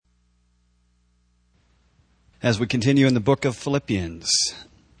As we continue in the book of Philippians,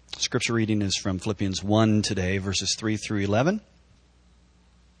 scripture reading is from Philippians 1 today, verses 3 through 11.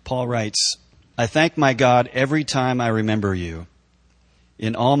 Paul writes, I thank my God every time I remember you.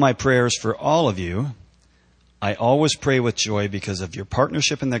 In all my prayers for all of you, I always pray with joy because of your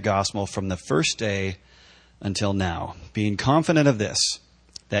partnership in the gospel from the first day until now, being confident of this,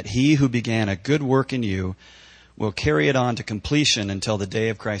 that he who began a good work in you will carry it on to completion until the day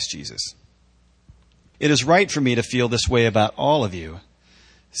of Christ Jesus. It is right for me to feel this way about all of you,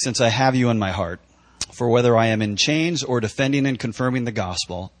 since I have you in my heart. For whether I am in chains or defending and confirming the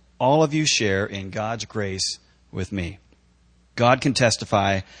gospel, all of you share in God's grace with me. God can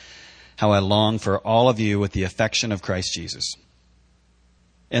testify how I long for all of you with the affection of Christ Jesus.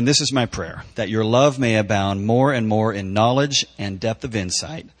 And this is my prayer, that your love may abound more and more in knowledge and depth of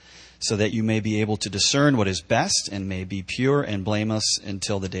insight, so that you may be able to discern what is best and may be pure and blameless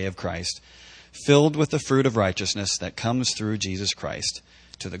until the day of Christ, filled with the fruit of righteousness that comes through Jesus Christ,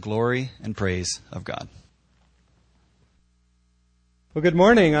 to the glory and praise of God. Well, good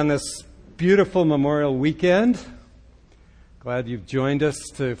morning on this beautiful Memorial weekend. Glad you've joined us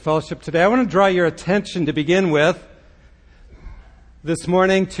to fellowship today. I want to draw your attention to begin with this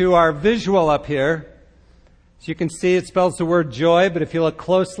morning to our visual up here. As you can see, it spells the word joy, but if you look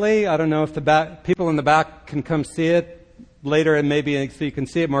closely, I don't know if the people in the back can come see it later and maybe so you can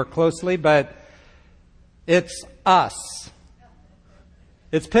see it more closely, but it's us.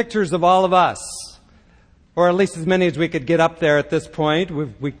 It's pictures of all of us, or at least as many as we could get up there at this point.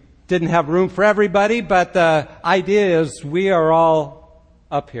 We didn't have room for everybody, but the idea is we are all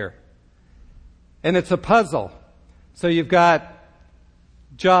up here. And it's a puzzle. So you've got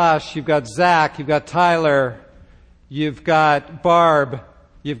Josh, you've got Zach, you've got Tyler, you've got Barb,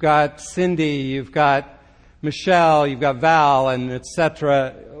 you've got Cindy, you've got Michelle, you've got Val, and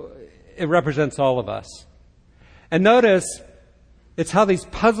etc. It represents all of us. And notice, it's how these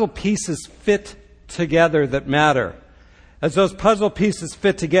puzzle pieces fit together that matter. As those puzzle pieces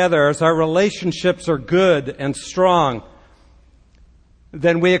fit together, as our relationships are good and strong,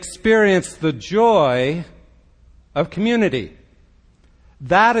 then we experience the joy of community.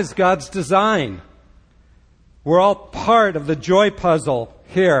 That is God's design. We're all part of the joy puzzle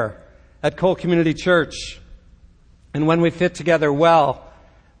here at Cole Community Church. And when we fit together well,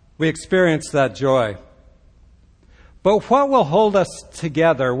 we experience that joy. But what will hold us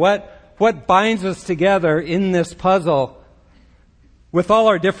together? What binds us together in this puzzle with all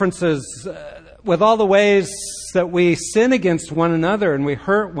our differences, with all the ways that we sin against one another and we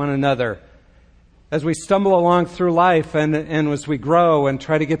hurt one another as we stumble along through life and as we grow and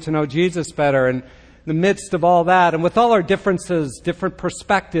try to get to know Jesus better, and in the midst of all that, and with all our differences, different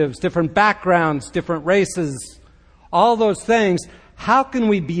perspectives, different backgrounds, different races, all those things, how can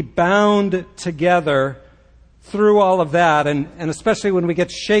we be bound together through all of that, and especially when we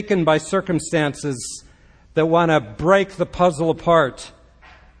get shaken by circumstances that want to break the puzzle apart?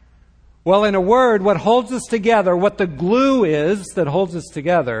 Well, in a word, what holds us together, what the glue is that holds us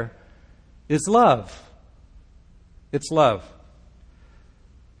together, is love. It's love.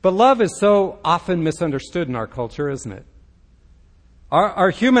 But love is so often misunderstood in our culture, isn't it?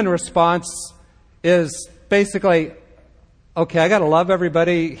 Our human response is basically, okay, I got to love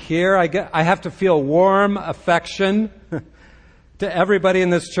everybody here. I have to feel warm affection to everybody in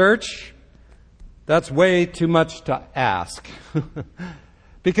this church. That's way too much to ask.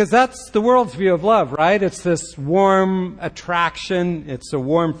 Because that's the world's view of love, right? It's this warm attraction. It's a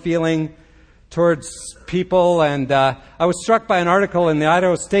warm feeling towards people. And I was struck by an article in the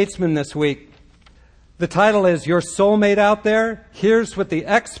Idaho Statesman this week. The title is, Your Soulmate Out There? Here's what the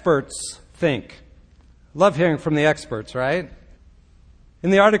experts think. Love hearing from the experts, right? In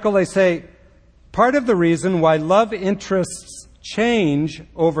the article they say, part of the reason why love interests change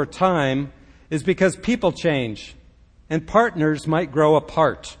over time is because people change and partners might grow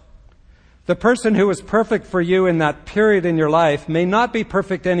apart. The person who was perfect for you in that period in your life may not be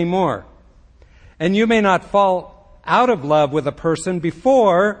perfect anymore. And you may not fall out of love with a person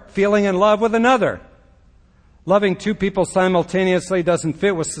before feeling in love with another. Loving two people simultaneously doesn't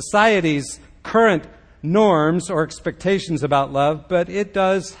fit with society's current norms or expectations about love, but it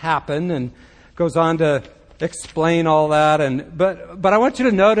does happen, and goes on to explain all that. But I want you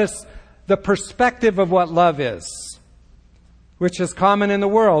to notice the perspective of what love is, which is common in the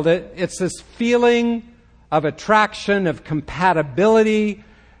world. It's this feeling of attraction, of compatibility,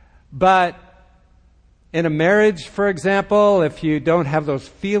 but in a marriage, for example, if you don't have those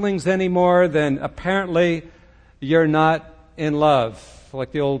feelings anymore, then apparently you're not in love.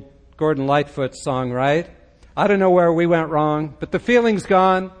 Like the old Gordon Lightfoot song, right? I don't know where we went wrong, but the feeling's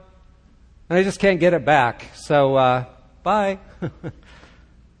gone and I just can't get it back. So, bye.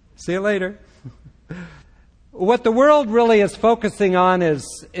 See you later. What the world really is focusing on is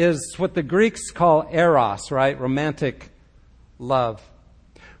what the Greeks call eros, right? Romantic love.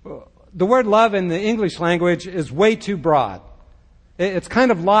 The word love in the English language is way too broad. It's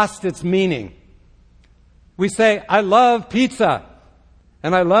kind of lost its meaning. We say, I love pizza,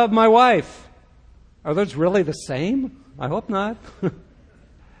 and I love my wife. Are those really the same? I hope not.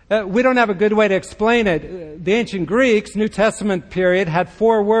 We don't have a good way to explain it. The ancient Greeks, New Testament period, had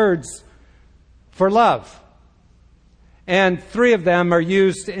 4 words for love. And 3 of them are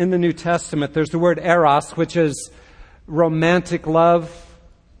used in the New Testament. There's the word eros, which is romantic love,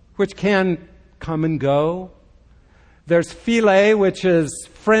 which can come and go. There's philia, which is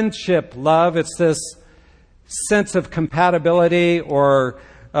friendship love. It's this sense of compatibility or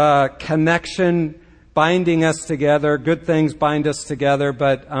connection binding us together. Good things bind us together,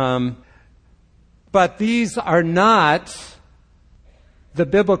 but these are not the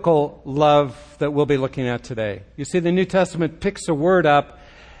biblical love that we'll be looking at today. You see, the New Testament picks a word up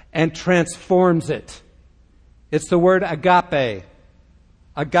and transforms it. It's the word agape.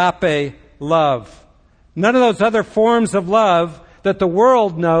 Agape love. None of those other forms of love that the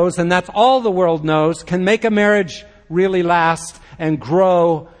world knows, and that's all the world knows, can make a marriage really last and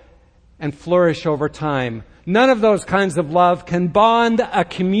grow and flourish over time. None of those kinds of love can bond a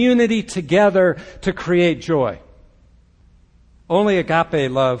community together to create joy. Only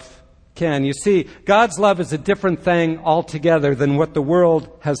agape love can. You see, God's love is a different thing altogether than what the world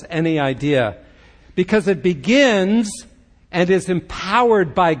has any idea, because it begins and is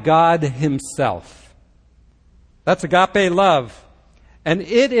empowered by God Himself. That's agape love. And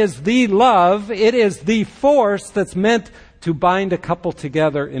it is the love, it is the force that's meant to bind a couple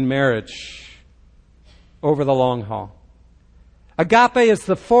together in marriage over the long haul. Agape is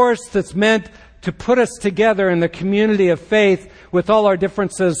the force that's meant to put us together in the community of faith with all our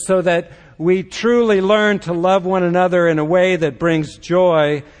differences so that we truly learn to love one another in a way that brings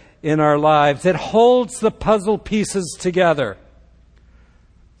joy in our lives. It holds the puzzle pieces together.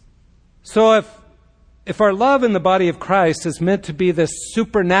 So if our love in the body of Christ is meant to be this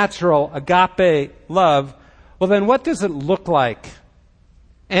supernatural agape love, well then what does it look like?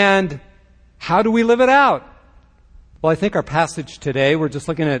 And how do we live it out? Well, I think our passage today, we're just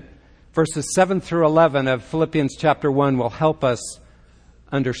looking at verses 7 through 11 of Philippians chapter 1, will help us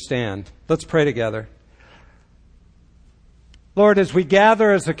understand. Let's pray together. Lord, as we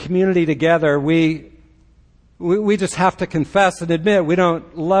gather as a community together, we just have to confess and admit we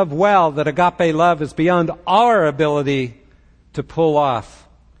don't love well, that agape love is beyond our ability to pull off.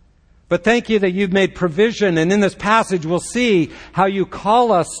 But thank you that you've made provision, and in this passage we'll see how you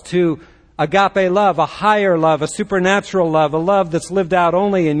call us to agape love, a higher love, a supernatural love, a love that's lived out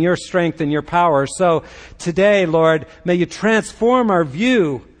only in your strength and your power. So today, Lord, may you transform our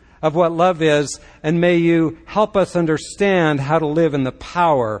view of what love is, and may you help us understand how to live in the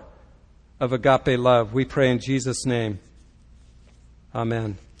power of agape love. We pray in Jesus' name.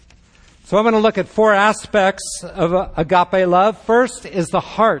 Amen. So I'm going to look at 4 aspects of agape love. First is the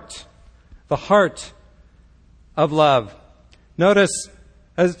heart of love. Notice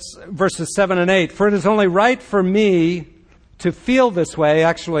verses 7 and 8. For it is only right for me to feel this way,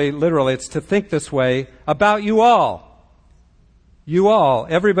 actually, literally, it's to think this way about you all. You all,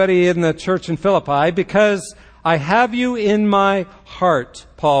 everybody in the church in Philippi, because I have you in my heart,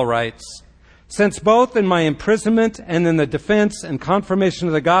 Paul writes. Since both in my imprisonment and in the defense and confirmation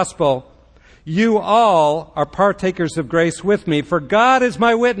of the gospel, you all are partakers of grace with me. For God is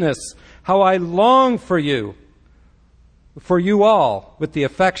my witness, how I long for you all, with the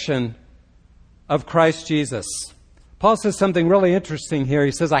affection of Christ Jesus. Paul says something really interesting here.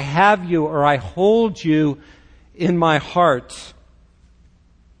 He says, I have you, or I hold you in my heart.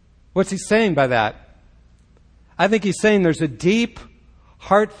 What's he saying by that? I think he's saying there's a deep,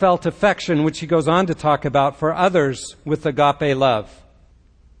 heartfelt affection, which he goes on to talk about, for others with agape love.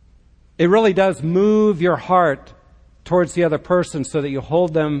 It really does move your heart towards the other person so that you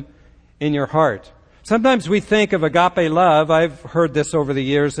hold them in your heart. Sometimes we think of agape love, I've heard this over the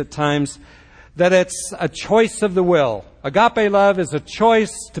years at times, that it's a choice of the will. Agape love is a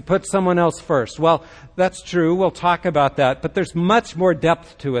choice to put someone else first. Well, that's true. We'll talk about that. But there's much more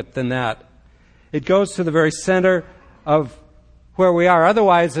depth to it than that. It goes to the very center of where we are.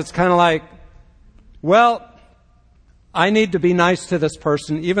 Otherwise, it's kind of like, well, I need to be nice to this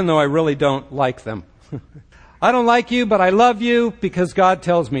person even though I really don't like them. I don't like you, but I love you because God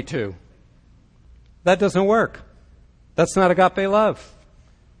tells me to. That doesn't work. That's not agape love.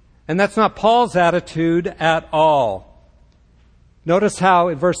 And that's not Paul's attitude at all. Notice how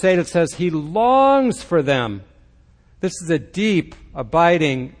in verse 8 it says, He longs for them. This is a deep,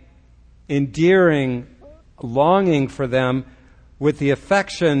 abiding, endearing longing for them with the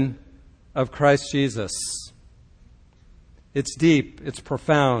affection of Christ Jesus. It's deep, it's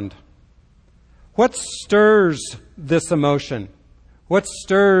profound. What stirs this emotion? What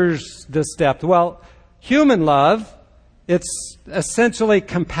stirs this depth? Well, human love, it's essentially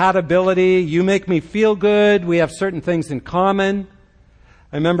compatibility. You make me feel good. We have certain things in common.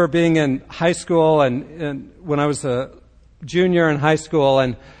 I remember being in high school and when I was a junior in high school,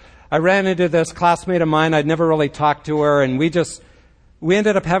 and I ran into this classmate of mine. I'd never really talked to her, and we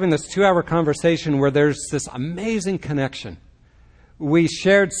ended up having this 2-hour conversation where there's this amazing connection. We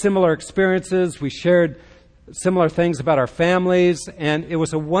shared similar experiences. We shared similar things about our families, and it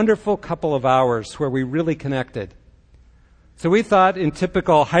was a wonderful couple of hours where we really connected. So we thought, in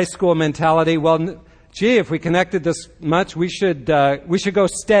typical high school mentality, well, gee, if we connected this much, we should go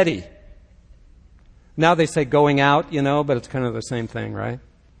steady. Now they say going out, but it's kind of the same thing, right?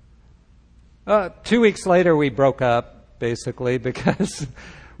 2 weeks later, we broke up, basically, because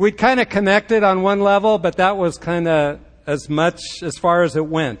we kind of connected on one level, but that was kind of as far as it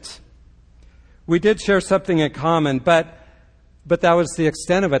went. We did share something in common, but that was the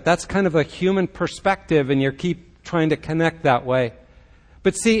extent of it. That's kind of a human perspective, and you keep trying to connect that way.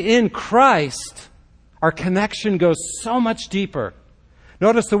 But see, in Christ, our connection goes so much deeper.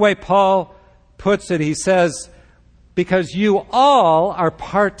 Notice the way Paul puts it. He says, because you all are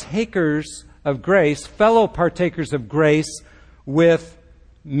partakers of grace, fellow partakers of grace with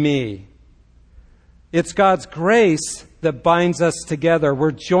me. It's God's grace that binds us together.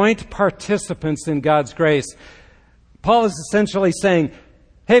 We're joint participants in God's grace. Paul is essentially saying,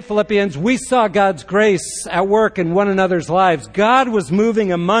 hey, Philippians, we saw God's grace at work in one another's lives. God was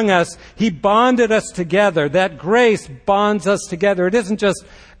moving among us. He bonded us together. That grace bonds us together. It isn't just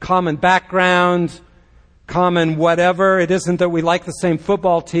common background, common whatever. It isn't that we like the same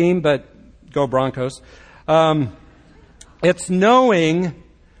football team, but go Broncos. It's knowing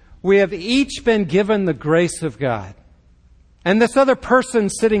we have each been given the grace of God. And this other person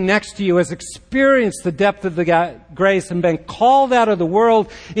sitting next to you has experienced the depth of the grace and been called out of the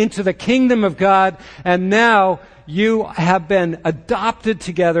world into the kingdom of God. And now you have been adopted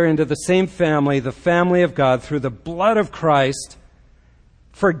together into the same family, the family of God, through the blood of Christ,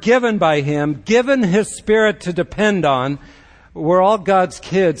 forgiven by Him, given His Spirit to depend on. We're all God's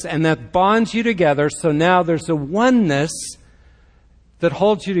kids, and that bonds you together. So now there's a oneness that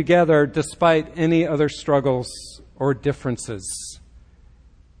holds you together despite any other struggles or differences.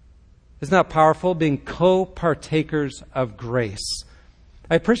 Isn't that powerful? Being co-partakers of grace.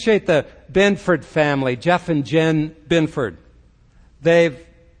 I appreciate the Binford family, Jeff and Jen Binford. They've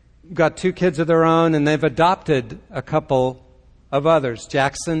got 2 kids of their own, and they've adopted a couple of others,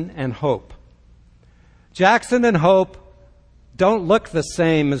 Jackson and Hope. Jackson and Hope don't look the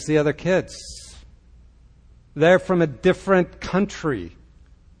same as the other kids. They're from a different country.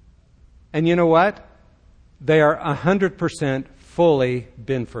 And you know what? They are 100% fully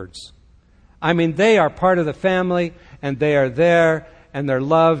Binfords. I mean, they are part of the family, and they are there, and they're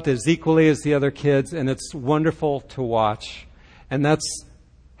loved as equally as the other kids, and it's wonderful to watch. And that's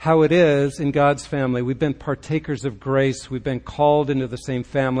how it is in God's family. We've been partakers of grace. We've been called into the same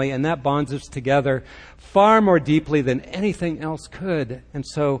family, and that bonds us together far more deeply than anything else could. And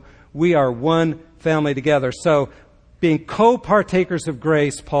so we are one family together. So being co-partakers of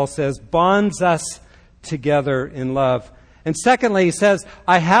grace, Paul says, bonds us together in love. And secondly, he says,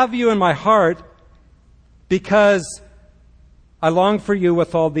 I have you in my heart because I long for you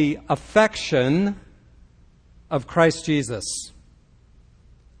with all the affection of Christ Jesus.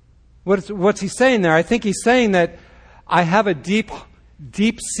 What's he saying there? I think he's saying that I have a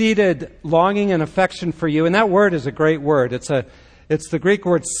deep-seated longing and affection for you. And that word is a great word. It's the Greek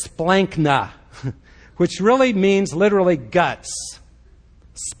word splankna, which really means literally guts.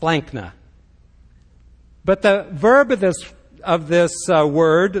 Splankna. But the verb of this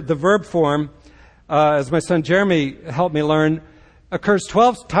word, the verb form, as my son Jeremy helped me learn, occurs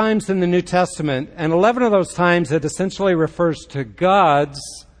 12 times in the New Testament, and 11 of those times it essentially refers to God's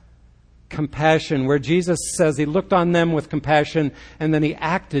compassion, where Jesus says He looked on them with compassion and then He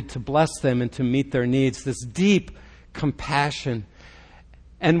acted to bless them and to meet their needs. This deep compassion.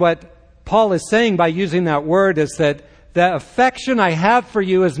 And what Paul is saying by using that word is that the affection I have for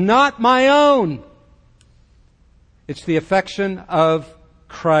you is not my own. It's the affection of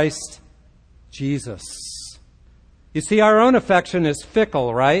Christ Jesus. You see, our own affection is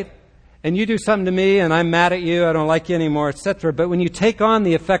fickle, right? And you do something to me and I'm mad at you, I don't like you anymore, etc. But when you take on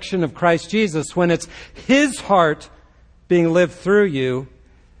the affection of Christ Jesus, when it's His heart being lived through you,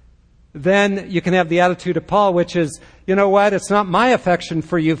 then you can have the attitude of Paul, which is, you know what? It's not my affection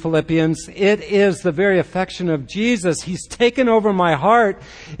for you, Philippians. It is the very affection of Jesus. He's taken over my heart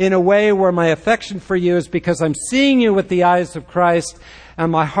in a way where my affection for you is because I'm seeing you with the eyes of Christ,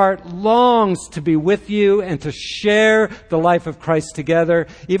 and my heart longs to be with you and to share the life of Christ together.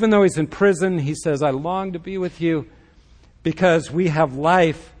 Even though he's in prison, he says, I long to be with you because we have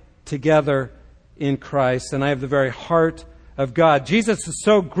life together in Christ, and I have the very heart of God. Jesus has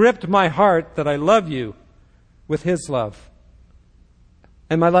so gripped my heart that I love you with his love.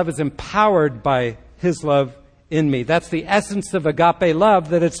 And my love is empowered by his love in me. That's the essence of agape love,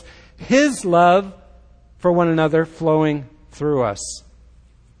 that it's his love for one another flowing through us.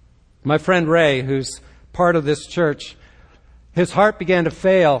 My friend Ray, who's part of this church, his heart began to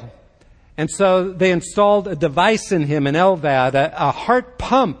fail. And so they installed a device in him, an LVAD, a heart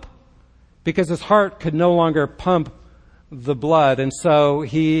pump, because his heart could no longer pump the blood. And so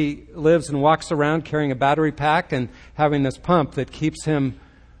he lives and walks around carrying a battery pack and having this pump that keeps him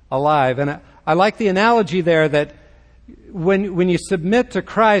alive. And I like the analogy there that when you submit to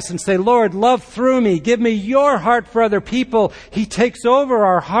Christ and say, Lord, love through me, give me your heart for other people, he takes over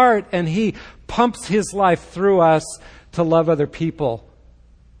our heart and he pumps his life through us to love other people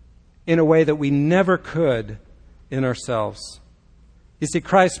in a way that we never could in ourselves. You see,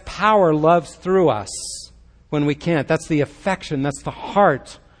 Christ's power loves through us when we can't. That's the affection, that's the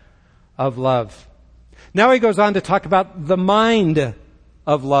heart of love. Now he goes on to talk about the mind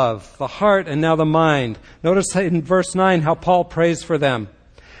of love, the heart and now the mind. Notice in verse 9 how Paul prays for them.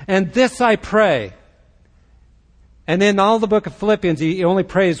 And this I pray. And in all the book of Philippians, he only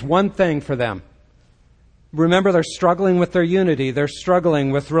prays one thing for them. Remember, they're struggling with their unity. They're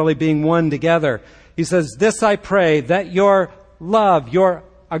struggling with really being one together. He says, this I pray, that your love, your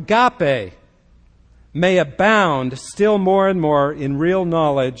agape, may abound still more and more in real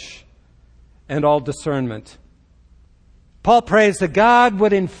knowledge and all discernment. Paul prays that God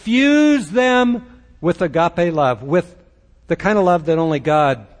would infuse them with agape love, with the kind of love that only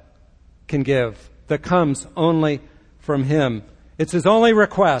God can give, that comes only from him. It's his only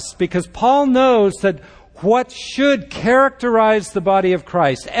request, because Paul knows that what should characterize the body of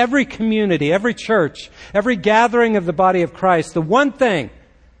Christ, every community, every church, every gathering of the body of Christ, the one thing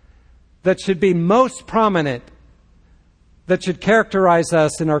that should be most prominent, that should characterize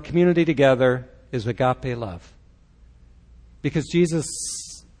us in our community together, is agape love. Because Jesus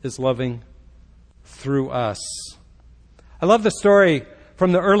is loving through us. I love the story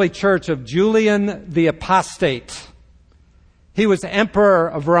from the early church of Julian the Apostate. He was emperor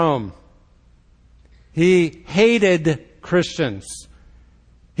of Rome. He hated Christians.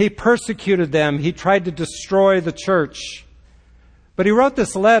 He persecuted them. He tried to destroy the church. But he wrote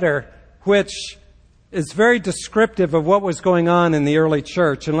this letter, which is very descriptive of what was going on in the early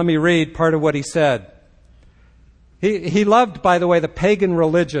church. And let me read part of what he said. He loved, by the way, the pagan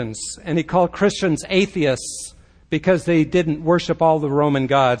religions, and he called Christians atheists because they didn't worship all the Roman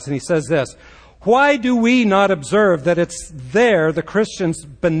gods. And he says this, why do we not observe that it's there, the Christians'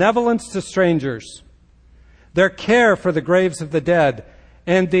 benevolence to strangers, their care for the graves of the dead,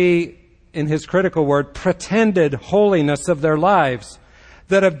 and the, in his critical word, pretended holiness of their lives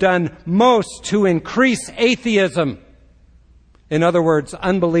that have done most to increase atheism? In other words,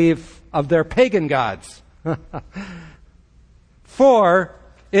 unbelief of their pagan gods. For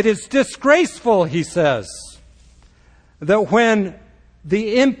it is disgraceful, he says, that when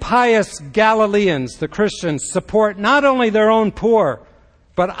the impious Galileans, the Christians, support not only their own poor,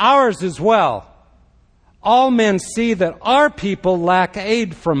 but ours as well, all men see that our people lack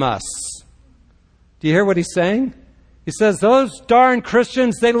aid from us. Do you hear what he's saying? He says, those darn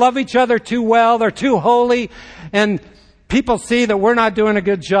Christians, they love each other too well, they're too holy, and people see that we're not doing a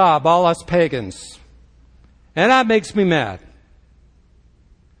good job, all us pagans. And that makes me mad.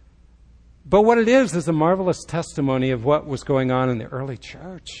 But what it is a marvelous testimony of what was going on in the early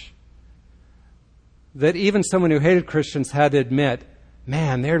church. That even someone who hated Christians had to admit,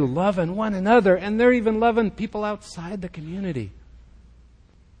 man, they're loving one another, and they're even loving people outside the community.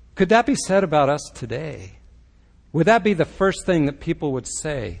 Could that be said about us today? Would that be the first thing that people would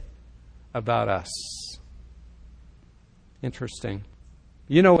say about us? Interesting.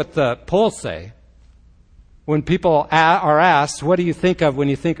 You know what the polls say? When people are asked, what do you think of when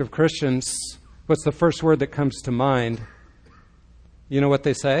you think of Christians? What's the first word that comes to mind? You know what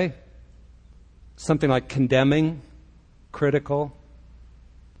they say? Something like condemning, critical,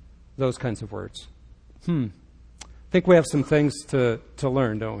 those kinds of words. I think we have some things to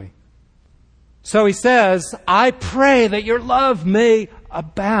learn, don't we? So he says, I pray that your love may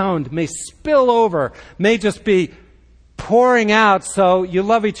abound, may spill over, may just be pouring out so you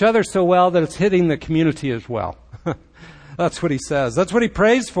love each other so well that it's hitting the community as well. That's what he says. That's what he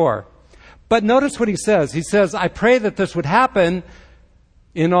prays for. But notice what he says. He says, I pray that this would happen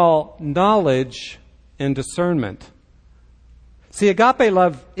in all knowledge and discernment. See, agape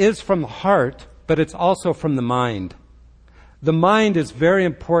love is from the heart, but it's also from the mind. The mind is very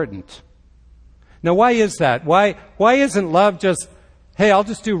important. Now, why is that? Why isn't love just, hey, I'll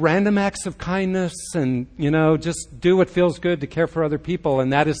just do random acts of kindness and, just do what feels good to care for other people,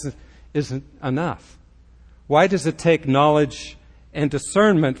 and that isn't enough? Why does it take knowledge and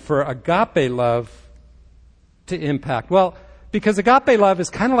discernment for agape love to impact? Well, because agape love is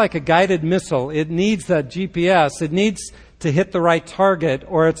kind of like a guided missile. It needs that GPS. It needs to hit the right target,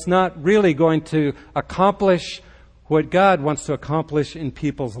 or it's not really going to accomplish what God wants to accomplish in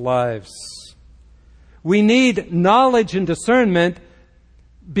people's lives. We need knowledge and discernment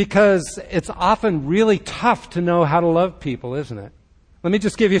because it's often really tough to know how to love people, isn't it? Let me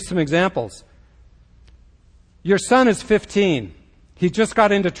just give you some examples. Your son is 15. He just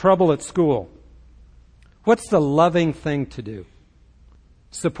got into trouble at school. What's the loving thing to do?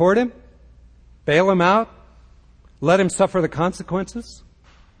 Support him? Bail him out? Let him suffer the consequences?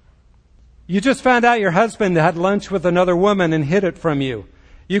 You just found out your husband had lunch with another woman and hid it from you.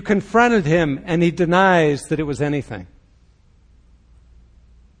 You confronted him and he denies that it was anything.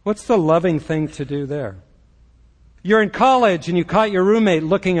 What's the loving thing to do there? You're in college and you caught your roommate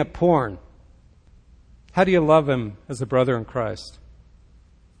looking at porn. How do you love him as a brother in Christ?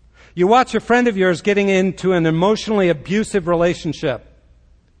 You watch a friend of yours getting into an emotionally abusive relationship.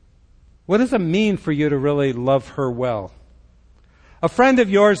 What does it mean for you to really love her well? A friend of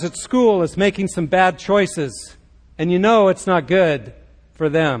yours at school is making some bad choices, and you know it's not good for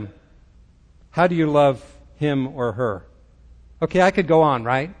them. How do you love him or her? Okay, I could go on,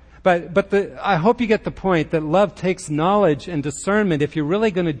 right? But I hope you get the point that love takes knowledge and discernment if you're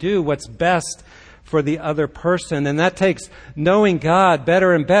really going to do what's best for the other person. And that takes knowing God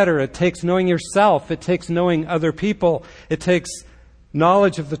better and better. It takes knowing yourself. It takes knowing other people. It takes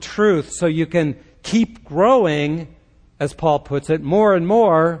knowledge of the truth so you can keep growing, as Paul puts it, more and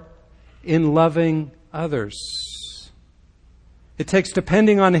more in loving others. It takes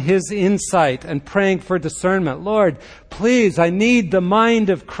depending on His insight and praying for discernment. Lord, please, I need the mind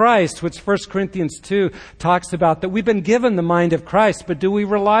of Christ, which 1 Corinthians 2 talks about, that we've been given the mind of Christ, but do we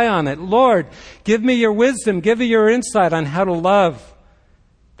rely on it? Lord, give me your wisdom, give me your insight on how to love,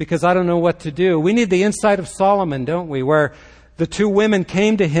 because I don't know what to do. We need the insight of Solomon, don't we, where the two women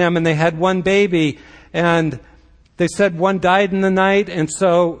came to him and they had one baby, and they said one died in the night, and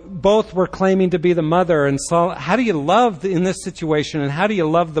so both were claiming to be the mother. And so how do you love in this situation, and how do you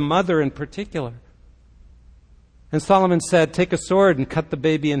love the mother in particular? And Solomon said, take a sword and cut the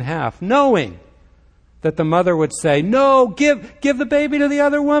baby in half, knowing that the mother would say, no, give the baby to the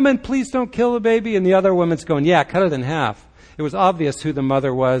other woman. Please don't kill the baby. And the other woman's going, yeah, cut it in half. It was obvious who the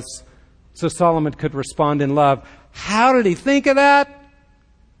mother was, so Solomon could respond in love. How did he think of that?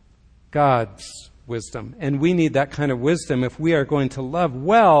 God's wisdom. And we need that kind of wisdom if we are going to love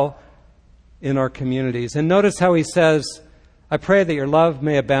well in our communities. And notice how he says, I pray that your love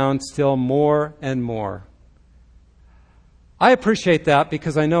may abound still more and more. I appreciate that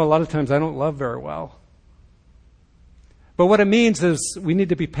because I know a lot of times I don't love very well. But what it means is we need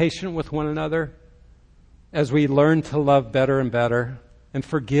to be patient with one another as we learn to love better and better, and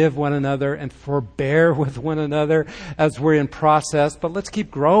forgive one another and forbear with one another as we're in process. But let's keep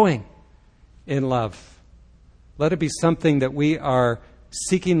growing in love. Let it be something that we are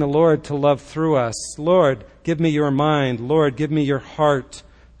seeking the Lord to love through us. Lord, give me your mind. Lord, give me your heart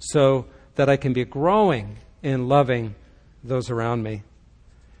so that I can be growing in loving those around me.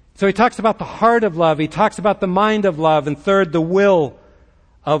 So he talks about the heart of love. He talks about the mind of love. And third, the will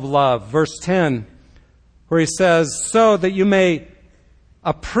of love. Verse 10, where he says, so that you may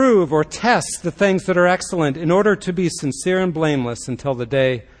approve or test the things that are excellent in order to be sincere and blameless until the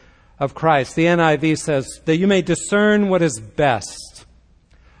day of Christ. The NIV says that you may discern what is best.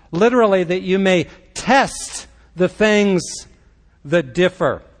 Literally, that you may test the things that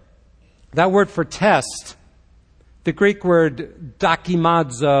differ. That word for test, the Greek word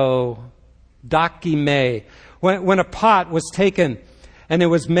dokimazo, dokime. When a pot was taken and it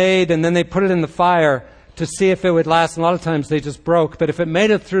was made and then they put it in the fire to see if it would last, and a lot of times they just broke, but if it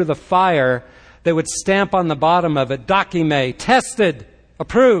made it through the fire, they would stamp on the bottom of it, dokime, tested,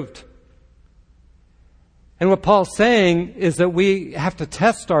 approved. And what Paul's saying is that we have to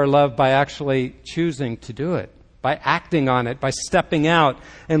test our love by actually choosing to do it, by acting on it, by stepping out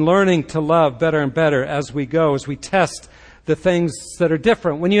and learning to love better and better as we go, as we test the things that are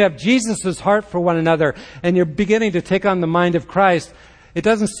different. When you have Jesus' heart for one another and you're beginning to take on the mind of Christ, it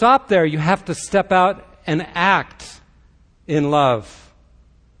doesn't stop there. You have to step out and act in love,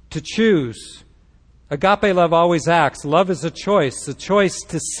 to choose. Agape love always acts. Love is a choice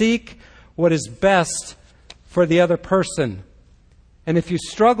to seek what is best for the other person. And if you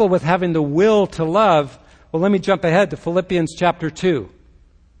struggle with having the will to love, well, let me jump ahead to Philippians chapter 2,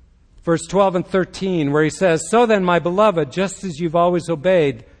 verse 12 and 13, where he says, "So then, my beloved, just as you've always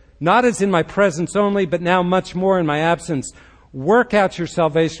obeyed, not as in my presence only, but now much more in my absence, work out your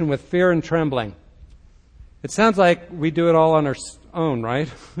salvation with fear and trembling." It sounds like we do it all on our own, right?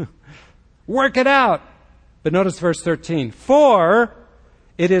 Work it out. But notice verse 13. "For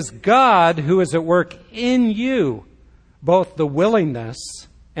it is God who is at work in you, both the willingness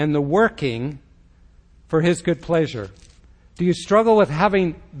and the working for His good pleasure." Do you struggle with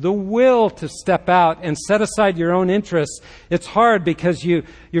having the will to step out and set aside your own interests? It's hard because you're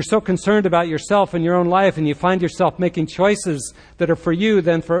so concerned about yourself and your own life, and you find yourself making choices that are for you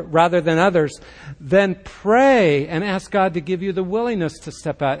rather than others. Then pray and ask God to give you the willingness to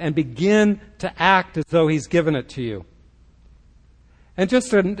step out and begin to act as though He's given it to you. And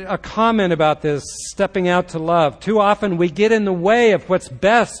just a comment about this, stepping out to love. Too often we get in the way of what's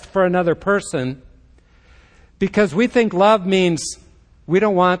best for another person because we think love means we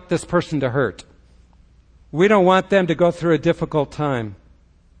don't want this person to hurt. We don't want them to go through a difficult time.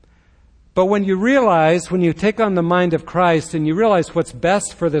 But when you take on the mind of Christ and you realize what's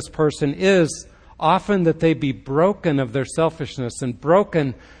best for this person is often that they be broken of their selfishness and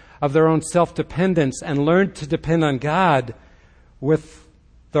broken of their own self-dependence and learn to depend on God with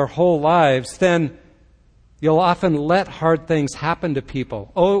their whole lives, then you'll often let hard things happen to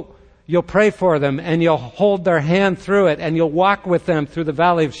people. You'll pray for them and you'll hold their hand through it and you'll walk with them through the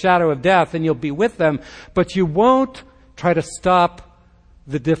valley of shadow of death and you'll be with them, but you won't try to stop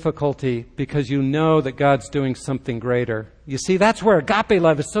the difficulty because you know that God's doing something greater. You see, that's where agape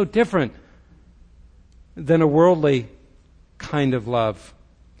love is so different than a worldly kind of love.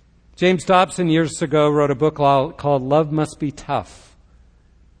 James Dobson years ago wrote a book called Love Must Be Tough.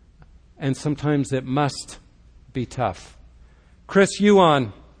 And sometimes it must be tough. Chris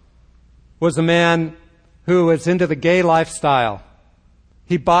Yuan was a man who was into the gay lifestyle.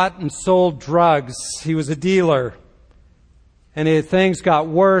 He bought and sold drugs. He was a dealer. And things got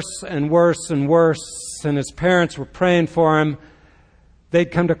worse and worse and worse. And his parents were praying for him.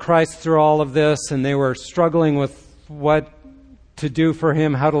 They'd come to Christ through all of this. And they were struggling with what to do for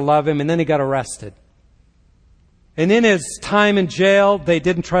him, how to love him. And then he got arrested. And in his time in jail, they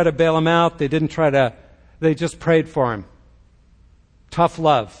didn't try to bail him out. They just prayed for him. Tough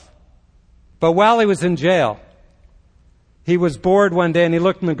love. But while he was in jail, he was bored one day and he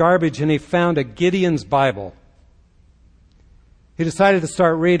looked in the garbage and he found a Gideon's Bible. He decided to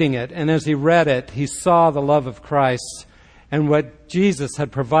start reading it, and as he read it, he saw the love of Christ and what Jesus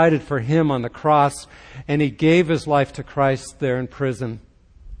had provided for him on the cross, and he gave his life to Christ there in prison.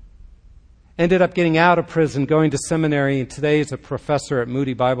 Ended up getting out of prison, going to seminary, and today is a professor at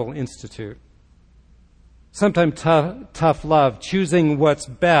Moody Bible Institute. Sometimes tough love, choosing what's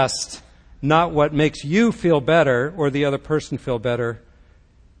best, not what makes you feel better or the other person feel better,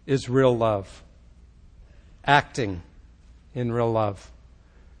 is real love. Acting in real love.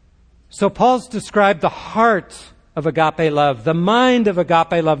 So Paul's described the heart of agape love, the mind of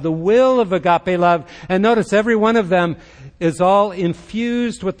agape love, the will of agape love. And notice every one of them is all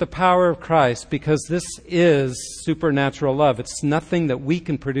infused with the power of Christ, because this is supernatural love. It's nothing that we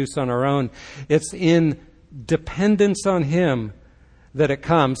can produce on our own. It's in dependence on Him that it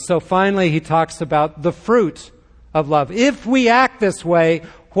comes. So finally, he talks about the fruit of love. If we act this way,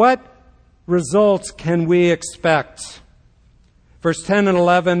 what results can we expect? Verse 10 and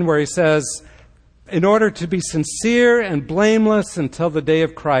 11, where he says, in order to be sincere and blameless until the day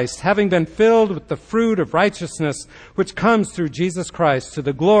of Christ, having been filled with the fruit of righteousness which comes through Jesus Christ, to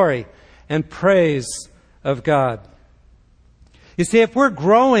the glory and praise of God. You see, if we're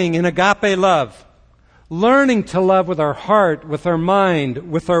growing in agape love, learning to love with our heart, with our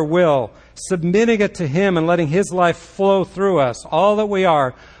mind, with our will, submitting it to Him and letting His life flow through us, all that we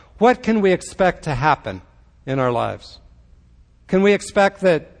are, what can we expect to happen in our lives? Can we expect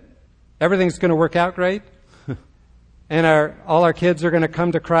that everything's going to work out great? And all our kids are going to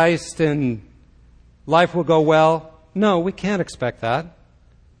come to Christ and life will go well? No, we can't expect that,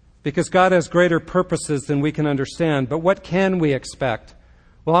 because God has greater purposes than we can understand. But what can we expect?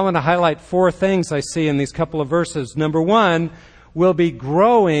 Well, I want to highlight 4 things I see in these couple of verses. Number 1, we'll be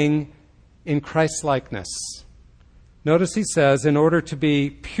growing in Christ-likeness. Notice he says, in order to be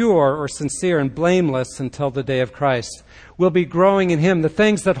pure or sincere and blameless until the day of Christ. We'll be growing in Him. The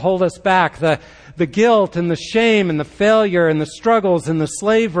things that hold us back, the guilt and the shame and the failure and the struggles and the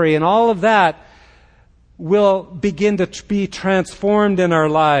slavery and all of that will begin to be transformed in our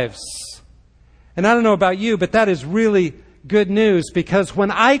lives. And I don't know about you, but that is really good news, because when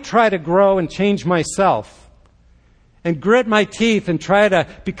I try to grow and change myself and grit my teeth and try to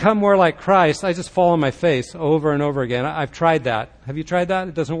become more like Christ, I just fall on my face over and over again. I've tried that. Have you tried that?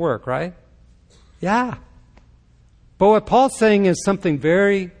 It doesn't work, right? Yeah. But what Paul's saying is something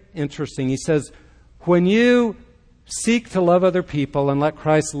very interesting. He says, when you seek to love other people and let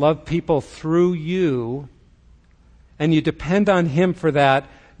Christ love people through you, and you depend on Him for that,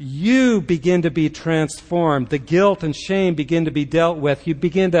 you begin to be transformed. The guilt and shame begin to be dealt with. You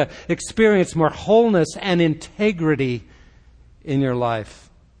begin to experience more wholeness and integrity in your life.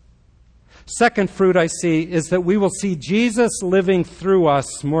 Second fruit I see is that we will see Jesus living through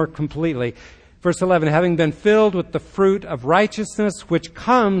us more completely. Verse 11, having been filled with the fruit of righteousness which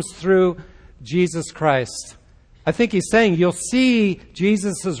comes through Jesus Christ. I think he's saying you'll see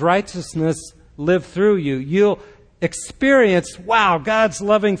Jesus' righteousness live through you. You'll experience, wow, God's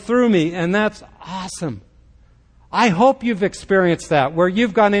loving through me, and that's awesome. I hope you've experienced that, where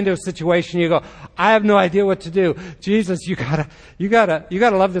you've gone into a situation, you go, I have no idea what to do. Jesus, you gotta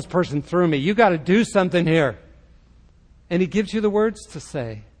love this person through me. You gotta do something here. And He gives you the words to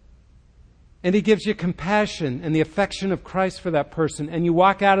say. And He gives you compassion and the affection of Christ for that person. And you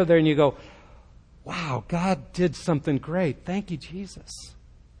walk out of there and you go, wow, God did something great. Thank you, Jesus.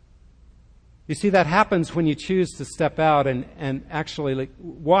 You see, that happens when you choose to step out and actually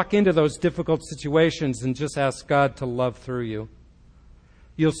walk into those difficult situations and just ask God to love through you.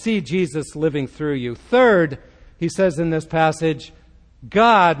 You'll see Jesus living through you. Third, he says in this passage,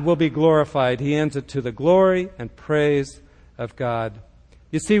 God will be glorified. He ends it to the glory and praise of God.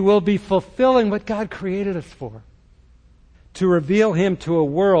 You see, we'll be fulfilling what God created us for. To reveal Him to a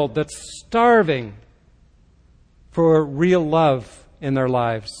world that's starving for real love in their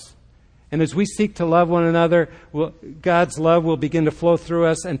lives. And as we seek to love one another, God's love will begin to flow through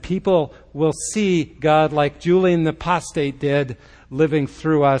us, and people will see God like Julian the apostate did, living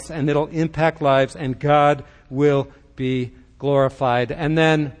through us, and it'll impact lives, and God will be glorified. And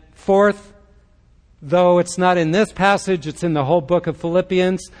then fourth, though it's not in this passage, it's in the whole book of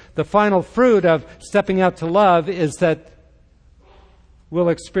Philippians, the final fruit of stepping out to love is that we'll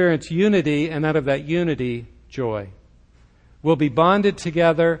experience unity, and out of that unity, joy. We'll be bonded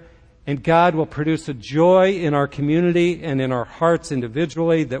together, and God will produce a joy in our community and in our hearts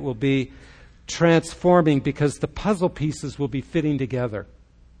individually that will be transforming, because the puzzle pieces will be fitting together.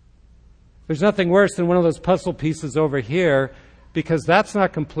 There's nothing worse than one of those puzzle pieces over here, because that's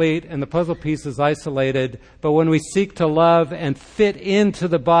not complete and the puzzle piece is isolated. But when we seek to love and fit into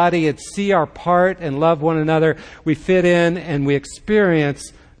the body and see our part and love one another, we fit in and we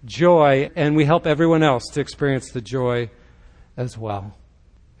experience joy, and we help everyone else to experience the joy as well.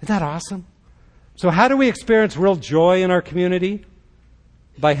 Isn't that awesome? So how do we experience real joy in our community?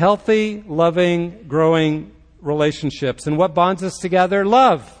 By healthy, loving, growing relationships. And what bonds us together?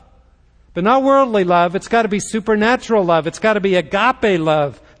 Love. But not worldly love. It's got to be supernatural love. It's got to be agape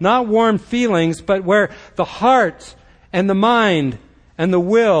love. Not warm feelings, but where the heart and the mind and the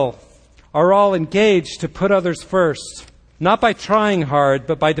will are all engaged to put others first. Not by trying hard,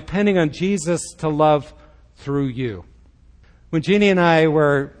 but by depending on Jesus to love through you. When Jeannie and I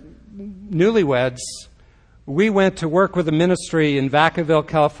were newlyweds, we went to work with a ministry in Vacaville,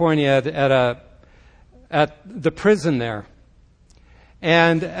 California at the prison there.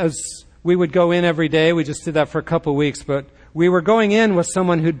 And as we would go in every day, we just did that for a couple of weeks, but we were going in with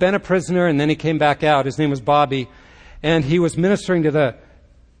someone who'd been a prisoner and then he came back out. His name was Bobby. And he was ministering to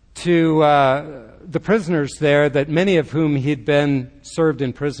the prisoners there, that many of whom he'd been served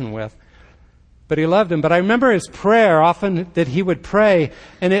in prison with. But he loved them. But I remember his prayer often that he would pray,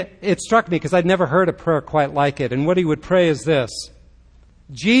 and it struck me because I'd never heard a prayer quite like it. And what he would pray is this: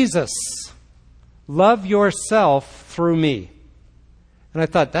 Jesus, love yourself through me. And I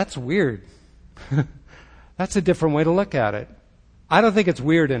thought, that's weird. That's a different way to look at it. I don't think it's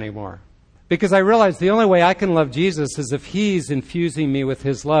weird anymore. Because I realize the only way I can love Jesus is if He's infusing me with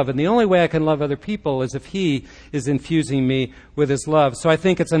His love. And the only way I can love other people is if He is infusing me with His love. So I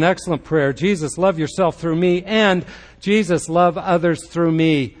think it's an excellent prayer. Jesus, love yourself through me. And Jesus, love others through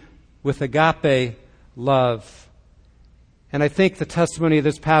me with agape love. And I think the testimony of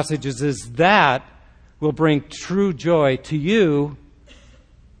this passage is that will bring true joy to you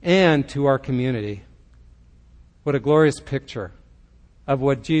and to our community. What a glorious picture of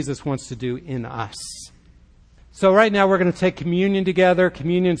what Jesus wants to do in us. So right now we're going to take communion together.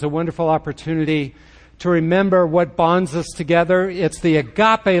 Communion is a wonderful opportunity to remember what bonds us together. It's the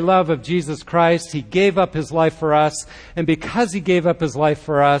agape love of Jesus Christ. He gave up His life for us. And because He gave up His life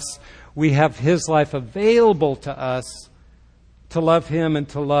for us, we have His life available to us to love Him and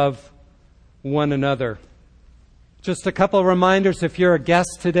to love one another. Just a couple of reminders. If you're a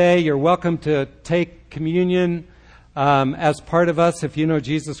guest today, you're welcome to take communion as part of us if you know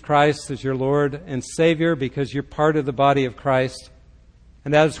Jesus Christ as your Lord and Savior, because you're part of the body of Christ.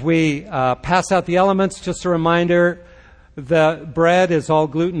 And as we pass out the elements, just a reminder, the bread is all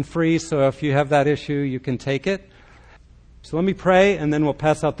gluten-free, so if you have that issue, you can take it. So let me pray, and then we'll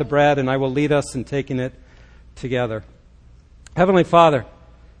pass out the bread, and I will lead us in taking it together. Heavenly Father,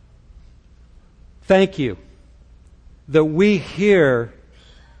 thank you that we here,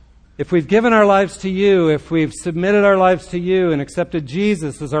 if we've given our lives to you, if we've submitted our lives to you and accepted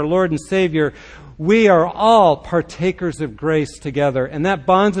Jesus as our Lord and Savior, we are all partakers of grace together. And that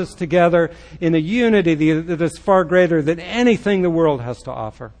bonds us together in a unity that is far greater than anything the world has to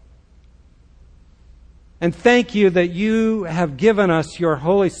offer. And thank you that you have given us your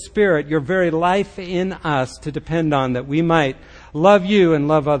Holy Spirit, your very life in us to depend on, that we might love you and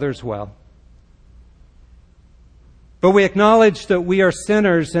love others well. But we acknowledge that we are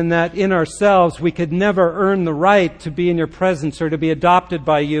sinners and that in ourselves we could never earn the right to be in your presence or to be adopted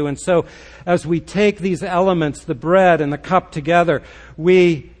by you. And so as we take these elements, the bread and the cup together,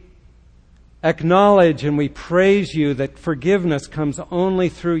 we acknowledge and we praise you that forgiveness comes only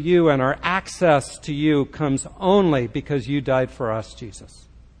through you, and our access to you comes only because you died for us, Jesus.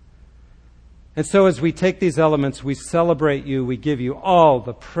 And so as we take these elements, we celebrate you, we give you all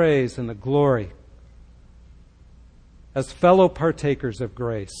the praise and the glory as fellow partakers of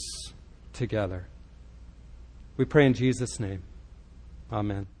grace together. We pray in Jesus' name.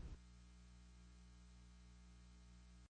 Amen.